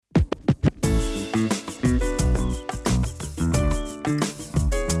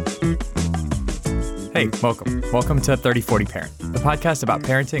Hey, welcome to 3040 Parent, the podcast about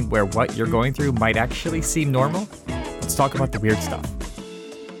parenting where what you're going through might actually seem normal. Let's talk about the weird stuff.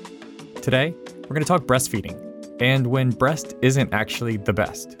 Today, we're going to talk breastfeeding and when breast isn't actually the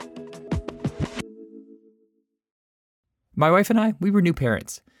best. My wife and I, we were new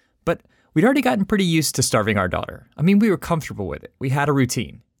parents, but we'd already gotten pretty used to starving our daughter. I mean, we were comfortable with it. We had a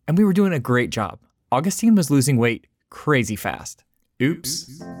routine, and we were doing a great job. Augustine was losing weight crazy fast.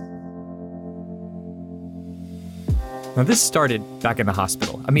 Oops. Now, this started back in the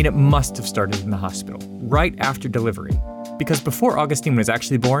hospital. I mean, it must have started in the hospital, right after delivery. Because before Augustine was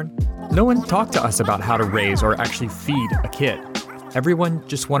actually born, no one talked to us about how to raise or actually feed a kid. Everyone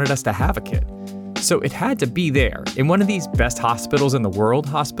just wanted us to have a kid. So it had to be there, in one of these best hospitals in the world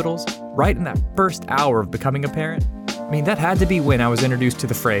hospitals, right in that first hour of becoming a parent. I mean, that had to be when I was introduced to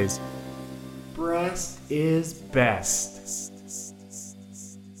the phrase, breast is best.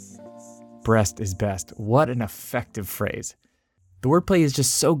 Breast is best. What an effective phrase. The wordplay is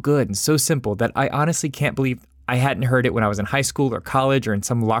just so good and so simple that I honestly can't believe I hadn't heard it when I was in high school or college or in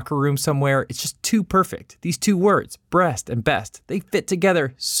some locker room somewhere. It's just too perfect. These two words, breast and best, they fit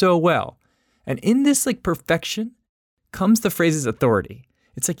together so well. And in this perfection comes the phrase's authority.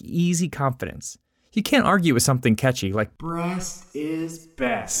 It's like easy confidence. You can't argue with something catchy like breast is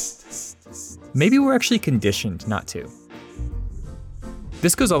best. Maybe we're actually conditioned not to.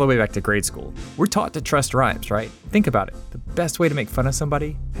 This goes all the way back to grade school. We're taught to trust rhymes, right? Think about it. The best way to make fun of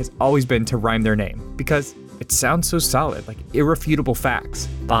somebody has always been to rhyme their name because it sounds so solid, like irrefutable facts.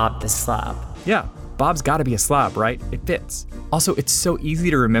 Bob the slob. Yeah, Bob's gotta be a slob, right? It fits. Also, it's so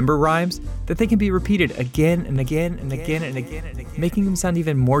easy to remember rhymes that they can be repeated again and again and again and again and again, making them sound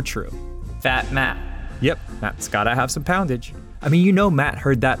even more true. Fat Matt. Yep, Matt's gotta have some poundage. I mean, you know Matt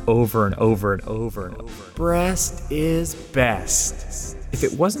heard that over and over and over and over. Breast is best. If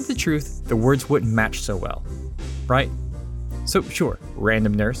it wasn't the truth, the words wouldn't match so well, right? So sure,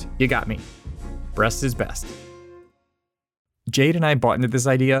 random nurse, you got me. Breast is best. Jade and I bought into this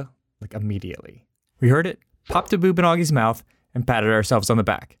idea, immediately. We heard it, popped a boob in Augie's mouth, and patted ourselves on the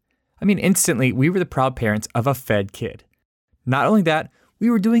back. I mean, instantly, we were the proud parents of a fed kid. Not only that, we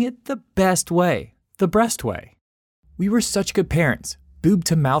were doing it the best way, the breast way. We were such good parents, boob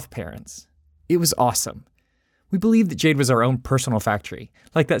to mouth parents. It was awesome. We believed that Jade was our own personal factory,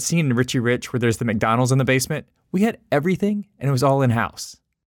 like that scene in Richie Rich where there's the McDonald's in the basement. We had everything, and it was all in-house.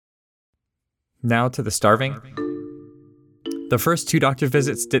 Now to the starving. The first 2 doctor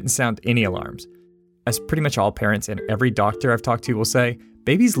visits didn't sound any alarms. As pretty much all parents and every doctor I've talked to will say,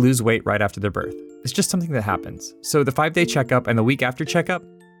 babies lose weight right after their birth. It's just something that happens. So the 5-day checkup and the week after checkup,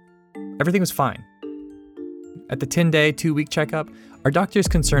 everything was fine. At the 10-day, 2-week checkup, our doctor's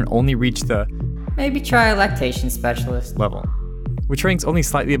concern only reached the maybe try a lactation specialist level, which ranks only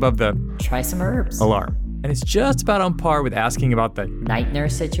slightly above the try some herbs alarm. And it's just about on par with asking about the night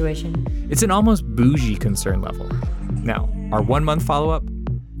nurse situation. It's an almost bougie concern level. Now, our 1-month follow-up,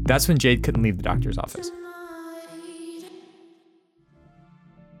 that's when Jade couldn't leave the doctor's office.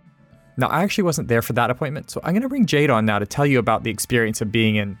 Now, I actually wasn't there for that appointment, so I'm going to bring Jade on now to tell you about the experience of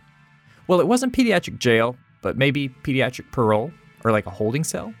being in, well, it wasn't pediatric jail, but maybe pediatric parole, or like a holding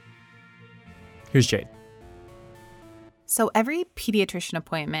cell. Here's Jade. So every pediatrician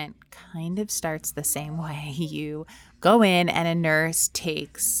appointment kind of starts the same way. You go in and a nurse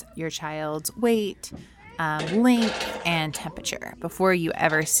takes your child's weight, length, and temperature before you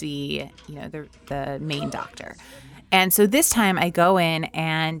ever see, the main doctor. And so this time I go in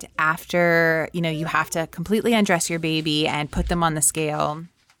and after, you have to completely undress your baby and put them on the scale.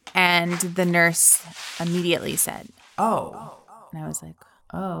 And the nurse immediately said, "Oh." And I was like,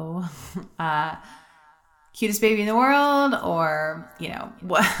 "Oh, cutest baby in the world," or,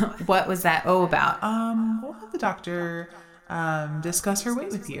 what was that "oh" about? We'll have the doctor discuss her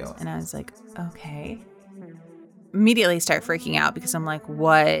weight with you. And I was like, okay. Immediately start freaking out because I'm like,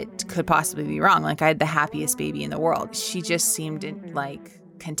 what could possibly be wrong? I had the happiest baby in the world. She just seemed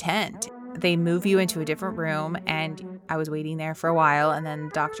content. They move you into a different room and I was waiting there for a while and then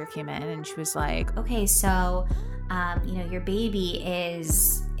the doctor came in and she was like, okay, so, your baby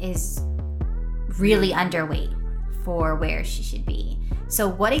is really underweight for where she should be. So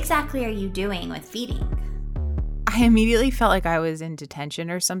what exactly are you doing with feeding? I immediately felt like I was in detention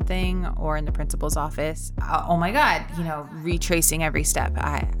or something or in the principal's office. Oh my God, retracing every step.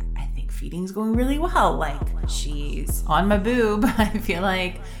 I think feeding's going really well. She's on my boob, I feel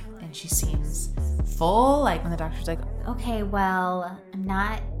like, and she seems full. When the doctor's like, okay, well, I'm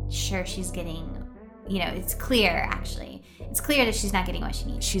not sure she's getting, it's clear actually. it's clear that she's not getting what she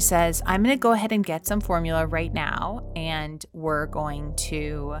needs. She says, I'm going to go ahead and get some formula right now, and we're going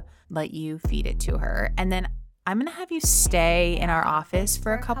to let you feed it to her. And then I'm going to have you stay in our office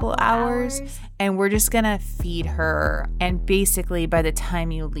for a couple hours, and we're just going to feed her. And basically, by the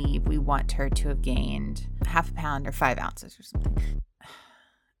time you leave, we want her to have gained half a pound or 5 ounces or something.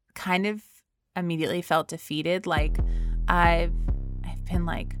 Kind of immediately felt defeated. Like, I've been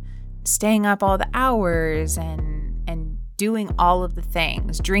like staying up all the hours and doing all of the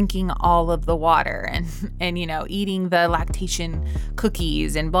things, drinking all of the water and eating the lactation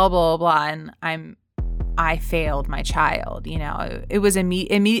cookies and blah blah blah, and I failed my child. It was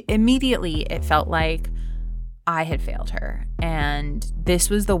immediately it felt like I had failed her, and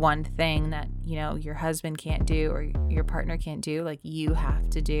this was the one thing that your husband can't do or your partner can't do, like you have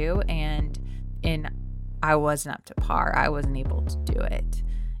to do, and I wasn't up to par. I wasn't able to do it.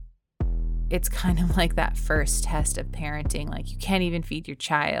 It's kind of like that first test of parenting. Like, you can't even feed your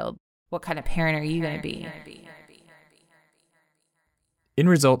child. What kind of parent are you going to be? In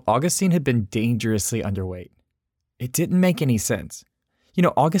result, Augustine had been dangerously underweight. It didn't make any sense.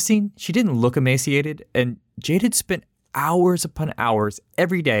 Augustine, she didn't look emaciated, and Jade had spent hours upon hours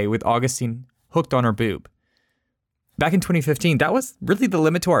every day with Augustine hooked on her boob. Back in 2015, that was really the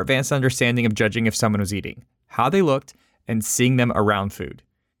limit to our advanced understanding of judging if someone was eating, how they looked, and seeing them around food.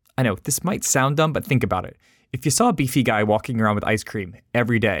 I know, this might sound dumb, but think about it. If you saw a beefy guy walking around with ice cream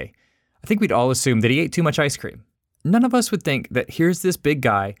every day, I think we'd all assume that he ate too much ice cream. None of us would think that here's this big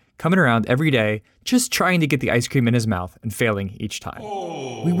guy coming around every day just trying to get the ice cream in his mouth and failing each time.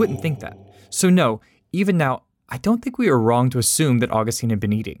 We wouldn't think that. So no, even now, I don't think we were wrong to assume that Augustine had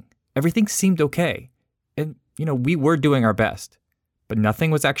been eating. Everything seemed okay. And, we were doing our best. But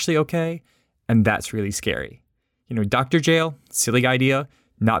nothing was actually okay, and that's really scary. Dr. Jail, silly idea,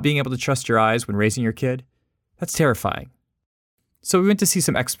 not being able to trust your eyes when raising your kid, that's terrifying. So we went to see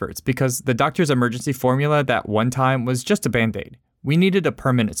some experts because the doctor's emergency formula that one time was just a Band-Aid. We needed a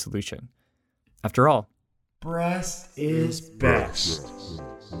permanent solution. After all, breast is best.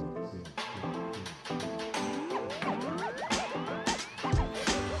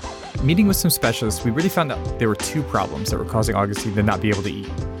 Meeting with some specialists, we really found out there were 2 problems that were causing Augustine to not be able to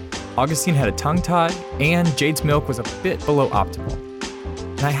eat. Augustine had a tongue tie, and Jade's milk was a bit below optimal.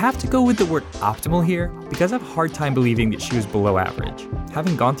 And I have to go with the word optimal here because I have a hard time believing that she was below average.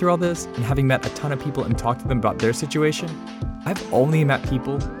 Having gone through all this and having met a ton of people and talked to them about their situation, I've only met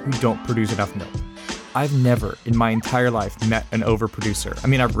people who don't produce enough milk. I've never in my entire life met an overproducer. I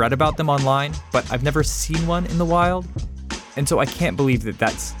mean, I've read about them online, but I've never seen one in the wild. And so I can't believe that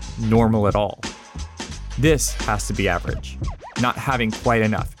that's normal at all. This has to be average, not having quite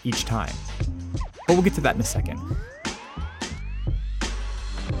enough each time. But we'll get to that in a second.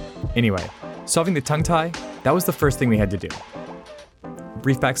 Anyway, solving the tongue tie, that was the first thing we had to do.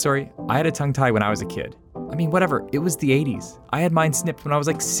 Brief backstory, I had a tongue tie when I was a kid. I mean, whatever, it was the 80s. I had mine snipped when I was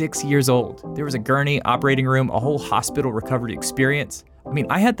like 6 years old. There was a gurney, operating room, a whole hospital recovery experience. I mean,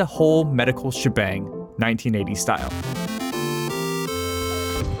 I had the whole medical shebang, 1980s style.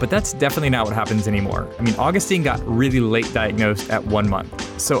 But that's definitely not what happens anymore. I mean, Augustine got really late diagnosed at 1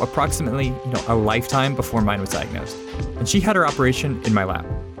 month. So approximately, a lifetime before mine was diagnosed. And she had her operation in my lap.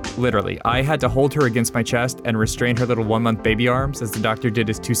 Literally, I had to hold her against my chest and restrain her little 1-month baby arms as the doctor did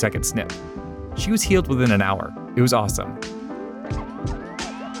his 2-second snip. She was healed within an hour. It was awesome.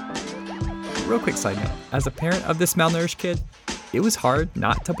 Real quick side note, as a parent of this malnourished kid, it was hard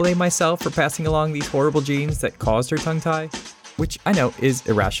not to blame myself for passing along these horrible genes that caused her tongue tie, which I know is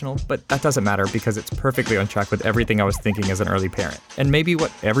irrational, but that doesn't matter because it's perfectly on track with everything I was thinking as an early parent, and maybe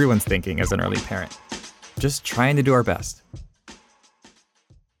what everyone's thinking as an early parent. Just trying to do our best.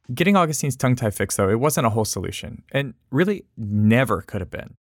 Getting Augustine's tongue tie fixed, though, it wasn't a whole solution, and really never could have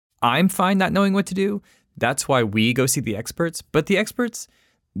been. I'm fine not knowing what to do. That's why we go see the experts, but the experts,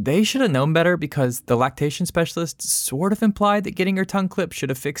 they should have known better because the lactation specialist sort of implied that getting her tongue clipped should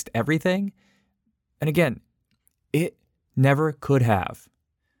have fixed everything. And again, it never could have.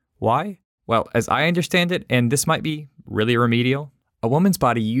 Why? Well, as I understand it, and this might be really remedial, a woman's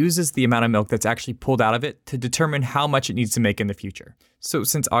body uses the amount of milk that's actually pulled out of it to determine how much it needs to make in the future. So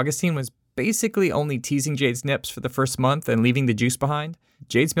since Augustine was basically only teasing Jade's nips for the first month and leaving the juice behind,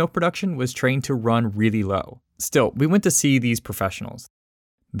 Jade's milk production was trained to run really low. Still, we went to see these professionals,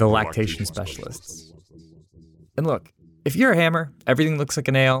 the lactation specialists. And look, if you're a hammer, everything looks like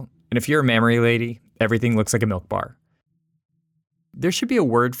a nail, and if you're a mammary lady, everything looks like a milk bar. There should be a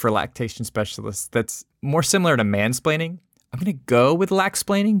word for lactation specialists that's more similar to mansplaining. I'm going to go with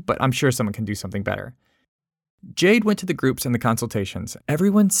laxplaining, but I'm sure someone can do something better. Jade went to the groups and the consultations.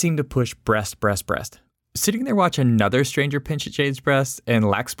 Everyone seemed to push breast, breast, breast. Sitting there watching another stranger pinch at Jade's breast and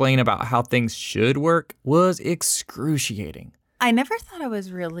explain about how things should work was excruciating. I never thought I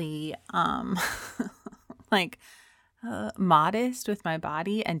was really modest with my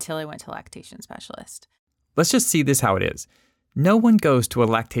body until I went to a lactation specialist. Let's just see this how it is. No one goes to a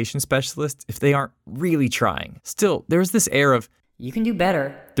lactation specialist if they aren't really trying. Still, there's this air of, You can do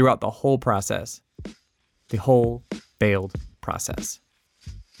better. throughout the whole process. The whole failed process.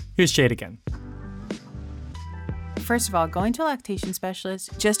 Here's Jade again. First of all, going to a lactation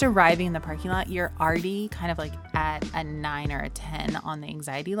specialist, just arriving in the parking lot, you're already kind of like at a 9 or a 10 on the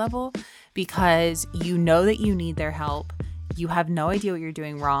anxiety level because you know that you need their help. You have no idea what you're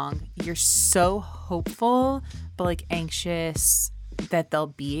doing wrong. You're so hopeful, but like anxious that they'll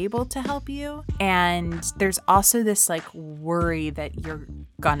be able to help you. And there's also this like worry that you're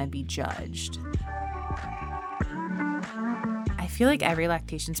gonna be judged. I feel like every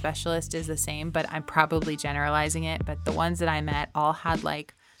lactation specialist is the same, but I'm probably generalizing it. But the ones that I met all had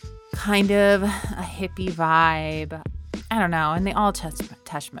like kind of a hippie vibe. I don't know. And they all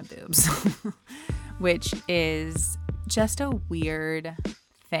touched my boobs, which is just a weird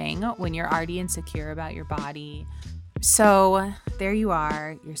thing when you're already insecure about your body. So there you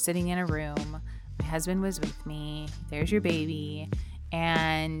are. You're sitting in a room. My husband was with me. There's your baby.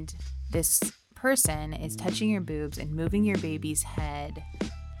 And this person is touching your boobs and moving your baby's head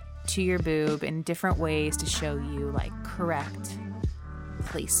to your boob in different ways to show you like correct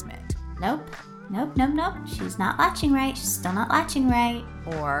placement. Nope. She's not latching right. She's still not latching right.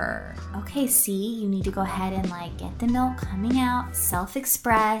 Or, okay, see, you need to go ahead and like get the milk coming out,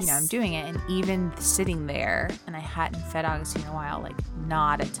 self-express. You know, I'm doing it, and even sitting there, and I hadn't fed Augustine in a while, like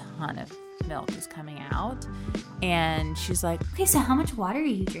not a ton of milk is coming out. And she's like, Okay, so how much water are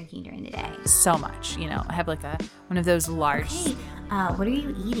you drinking during the day? so much, I have like one of those large. Okay, what are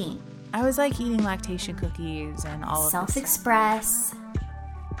you eating? I was like eating lactation cookies and all of this. Self-express.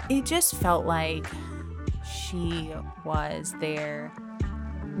 It just felt like she was there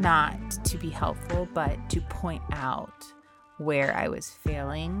not to be helpful, but to point out where I was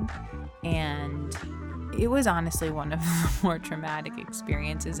failing. And it was honestly one of the more traumatic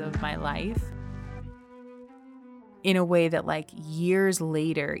experiences of my life. In a way that like years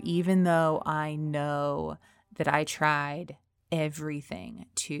later, even though I know that I tried everything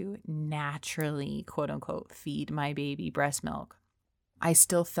to naturally, quote unquote, feed my baby breast milk, I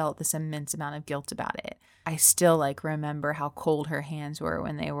still felt this immense amount of guilt about it. I still like remember how cold her hands were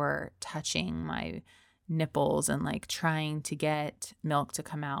when they were touching my nipples and like trying to get milk to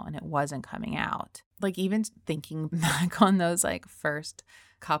come out, and it wasn't coming out. Like even thinking back on those like first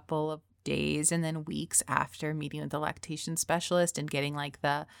couple of days and then weeks after meeting with the lactation specialist and getting like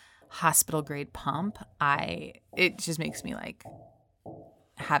the hospital grade pump, it just makes me like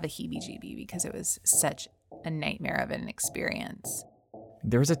have a heebie-jeebie because it was such a nightmare of an experience.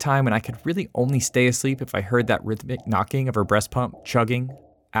 There was a time when I could really only stay asleep if I heard that rhythmic knocking of her breast pump chugging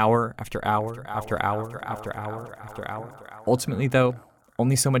hour after hour after hour after hour after hour. Ultimately, though,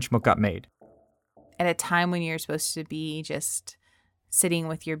 only so much milk got made. At a time when you're supposed to be just sitting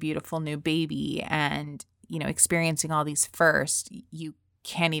with your beautiful new baby and, experiencing all these firsts, you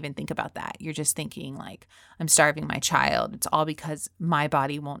can't even think about that. You're just thinking like, I'm starving my child. It's all because my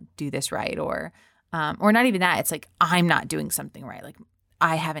body won't do this right. Or not even that. It's like, I'm not doing something right. Like,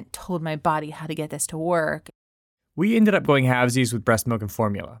 I haven't told my body how to get this to work. We ended up going halvesies with breast milk and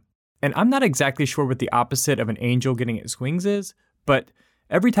formula. And I'm not exactly sure what the opposite of an angel getting its wings is, but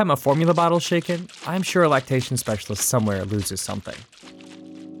every time a formula bottle's shaken, I'm sure a lactation specialist somewhere loses something.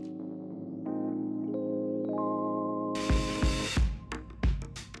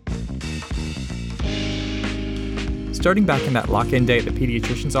 Starting back in that lock-in day at the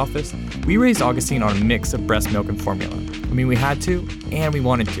pediatrician's office, we raised Augustine on a mix of breast milk and formula. I mean, we had to, and we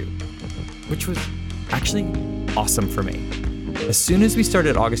wanted to, which was actually awesome for me. As soon as we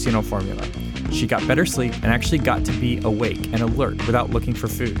started Augustine on formula, she got better sleep and actually got to be awake and alert without looking for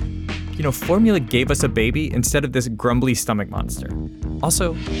food. Formula gave us a baby instead of this grumbly stomach monster.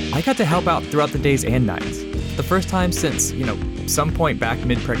 Also, I got to help out throughout the days and nights. For the first time since, some point back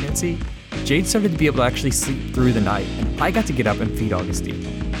mid-pregnancy, Jade started to be able to actually sleep through the night, and I got to get up and feed Augustine,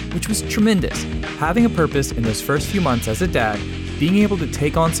 which was tremendous. Having a purpose in those first few months as a dad, being able to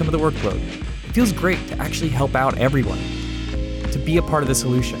take on some of the workload, it feels great to actually help out everyone, to be a part of the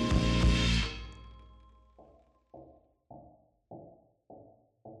solution.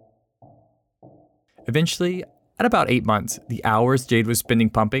 Eventually, at about 8 months, the hours Jade was spending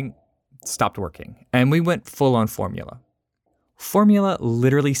pumping stopped working, and we went full on formula. Formula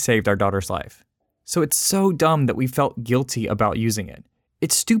literally saved our daughter's life. So it's so dumb that we felt guilty about using it.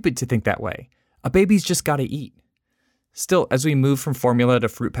 It's stupid to think that way. A baby's just gotta eat. Still, as we move from formula to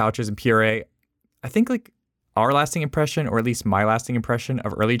fruit pouches and puree, I think like our lasting impression, or at least my lasting impression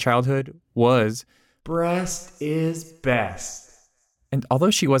of early childhood was Breast is best. And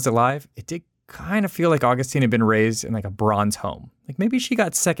although she was alive, it did kind of feel like Augustine had been raised in like a bronze home. Like maybe she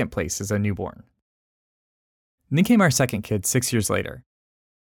got second place as a newborn. And then came our second kid 6 years later.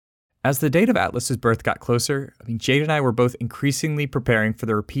 As the date of Atlas's birth got closer, Jade and I were both increasingly preparing for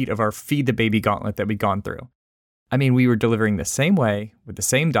the repeat of our feed the baby gauntlet that we'd gone through. We were delivering the same way, with the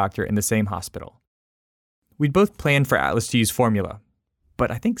same doctor in the same hospital. We'd both planned for Atlas to use formula,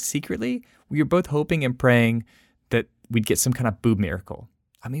 but I think secretly we were both hoping and praying that we'd get some kind of boob miracle.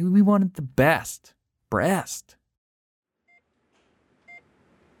 We wanted the best breast.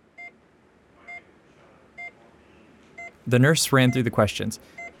 The nurse ran through the questions.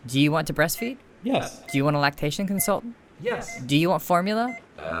 Do you want to breastfeed? Yes. Do you want a lactation consultant? Yes. Do you want formula?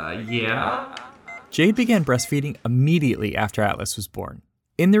 Yeah. Jade began breastfeeding immediately after Atlas was born,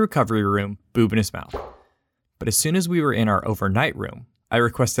 in the recovery room, boob in his mouth. But as soon as we were in our overnight room, I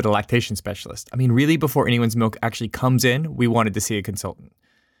requested a lactation specialist. Really before anyone's milk actually comes in, we wanted to see a consultant.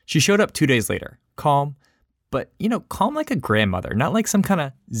 She showed up 2 days later, calm, but calm like a grandmother, not like some kind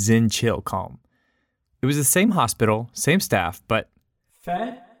of zen chill calm. It was the same hospital, same staff, but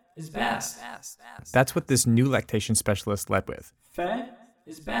Fed is best. that's what this new lactation specialist led with. Fed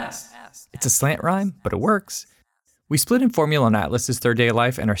is best. It's a slant rhyme, but it works. We split in formula on Atlas's third day of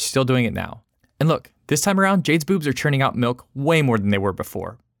life and are still doing it now. And look, this time around, Jade's boobs are churning out milk way more than they were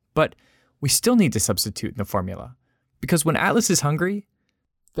before. But we still need to substitute in the formula. Because when Atlas is hungry,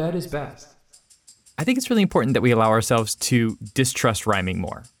 Fed is best. I think it's really important that we allow ourselves to distrust rhyming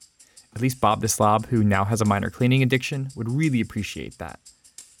more. At least Bob the Slob, who now has a minor cleaning addiction, would really appreciate that.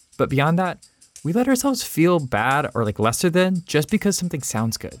 But beyond that, we let ourselves feel bad or like lesser than just because something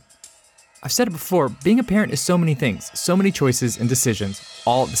sounds good. I've said it before, being a parent is so many things, so many choices and decisions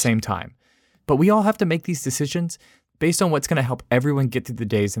all at the same time. But we all have to make these decisions based on what's going to help everyone get through the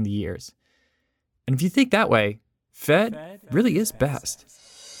days and the years. And if you think that way, Fed really is best.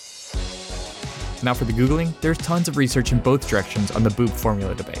 Now for the Googling, there's tons of research in both directions on the boob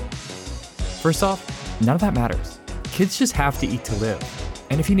formula debate. First off, none of that matters. Kids just have to eat to live.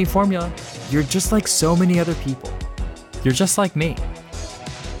 And if you need formula, you're just like so many other people. You're just like me.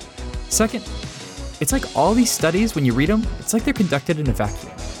 Second, it's like all these studies, when you read them, it's like they're conducted in a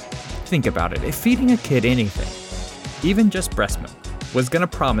vacuum. Think about it. If feeding a kid anything, even just breast milk, was going to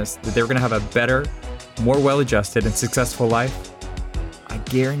promise that they were going to have a better, more well-adjusted and successful life, I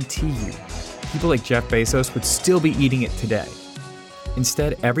guarantee you, people like Jeff Bezos would still be eating it today.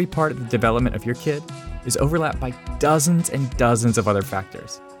 Instead, every part of the development of your kid is overlapped by dozens and dozens of other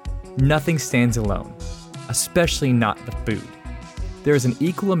factors. Nothing stands alone, especially not the food. There is an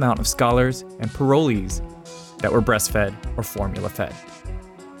equal amount of scholars and parolees that were breastfed or formula fed.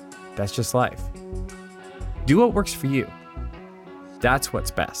 That's just life. Do what works for you. That's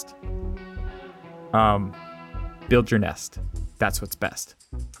what's best. Build your nest. That's what's best.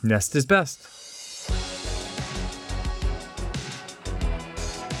 Nest is best.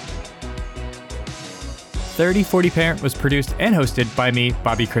 3040 Parent was produced and hosted by me,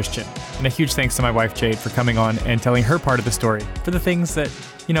 Bobby Christian. And a huge thanks to my wife, Jade, for coming on and telling her part of the story for the things that,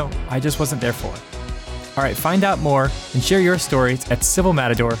 I just wasn't there for. All right, find out more and share your stories at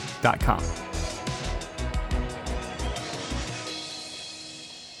civilmatador.com.